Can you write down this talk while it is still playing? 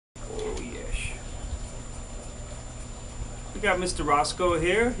We got Mr. Roscoe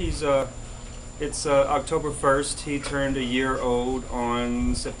here. It's October 1st. He turned a year old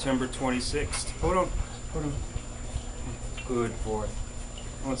on September 26th. Hold on. Good boy.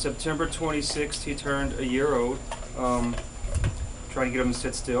 On September 26th, he turned a year old. Trying to get him to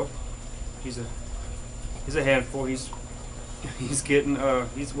sit still. He's a handful. He is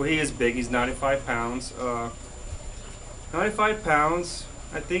big. He's 95 pounds. 95 pounds.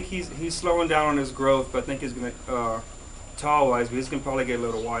 I think he's slowing down on his growth, but I think he's gonna tall-wise, but he's gonna probably get a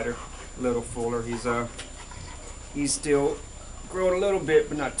little wider, a little fuller. He's still growing a little bit,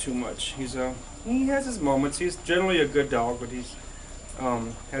 but not too much. He has his moments. He's generally a good dog, but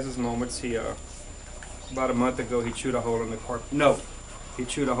has his moments. About a month ago, he chewed a hole in the carpet. No, he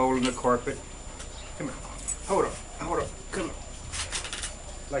chewed a hole in the carpet. Come here. Hold on. Come here.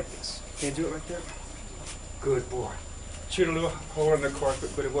 Like this. Can you do it like that? Good boy. Chewed a little hole in the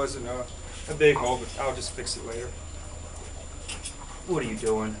carpet, but it wasn't a big hole, but I'll just fix it later. What are you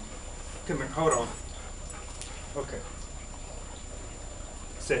doing? Come here. Hold on. Okay.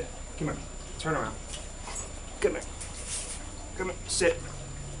 Sit. Come here. Turn around. Come here. Come here. Sit.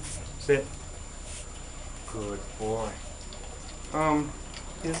 Sit. Good boy.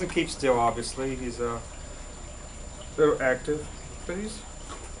 He doesn't keep still, obviously. He's a little active, but he's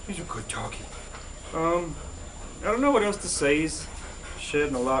a good doggy. I don't know what else to say. He's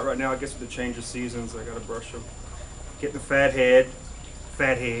shedding a lot right now. I guess with the change of seasons, I gotta brush him. Getting a fat head.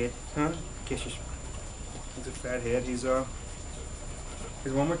 Huh? Kiss your. He's a fat head. He's one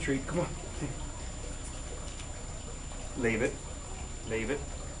more treat. Come on. Leave it. You're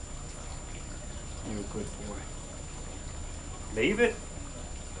a good boy. Leave it.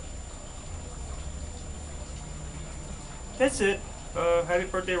 That's it. Happy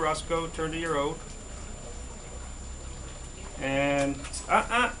birthday, Roscoe. Turned a year old. And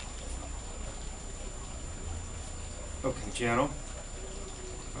okay, gentle.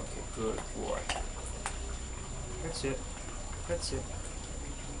 Okay, good boy. That's it.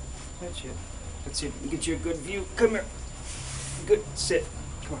 Get you a good view. Come here. Good. Sit.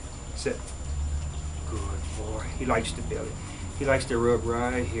 Come on. Sit. Good boy. He likes the belly. He likes the rub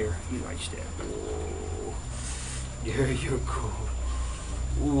right here. He likes that. Oh. Yeah, you're cool.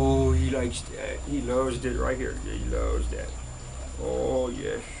 Oh, he likes that. He loves it right here. Yeah, he loves that. Oh,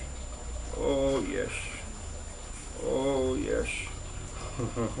 yes. Oh, yes. Oh, yes. Oh,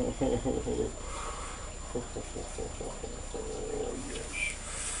 yes.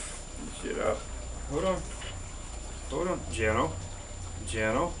 Sit up. Hold on. Gentle.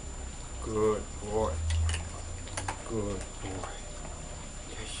 Good boy. Good boy.